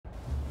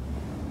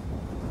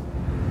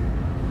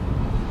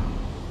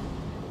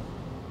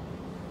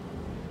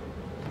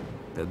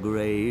the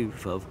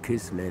grave of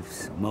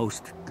Kislev's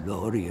most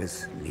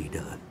glorious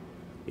leader.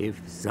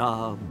 If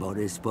Tsar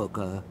Boris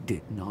Boka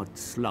did not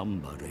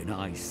slumber in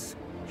ice,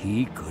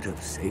 he could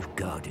have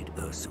safeguarded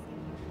Ursul.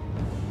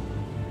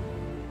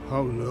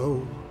 How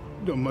low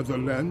the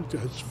motherland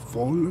has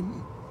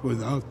fallen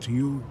without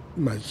you,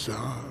 my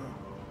Tsar.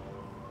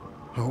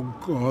 How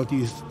God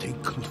is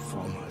taken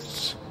from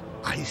us.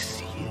 I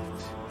see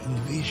it in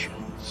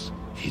visions.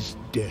 His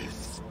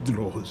death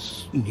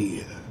draws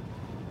near.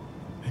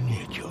 And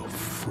yet your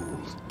fool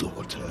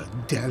daughter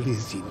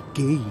dallies in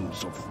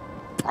games of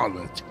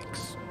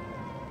politics.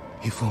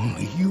 If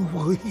only you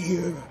were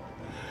here,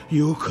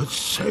 you could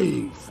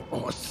save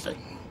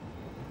Orson.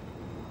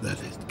 That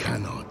it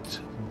cannot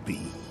be.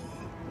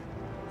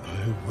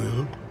 I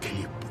will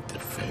keep the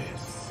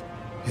faith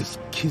as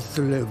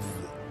Kislev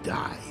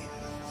dies.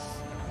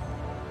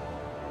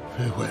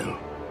 Farewell,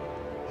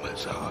 my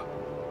Tsar.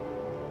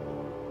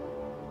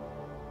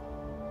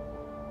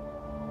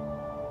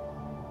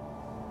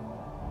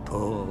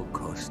 Poor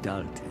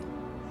Kostaltin.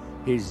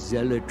 His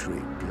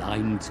zealotry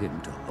blinds him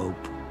to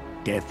hope,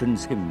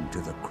 deafens him to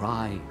the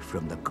cry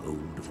from the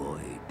cold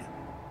void.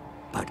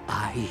 But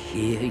I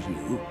hear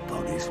you,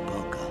 Boris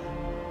Boka.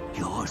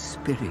 Your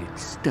spirit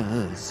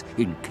stirs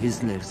in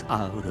Kislev's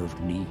hour of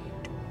need.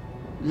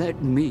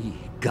 Let me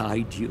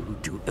guide you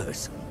to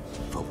Ursul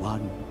for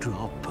one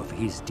drop of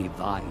his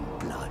divine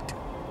blood.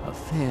 A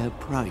fair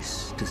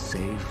price to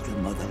save the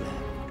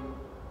motherland.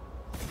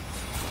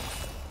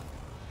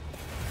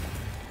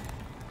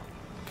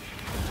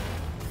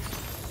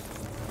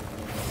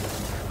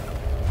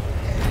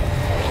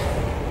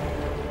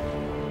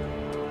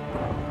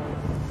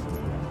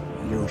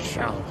 You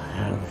shall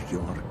have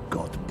your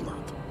god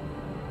blood.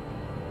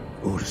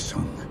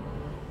 Ursun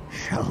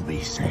shall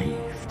be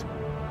saved.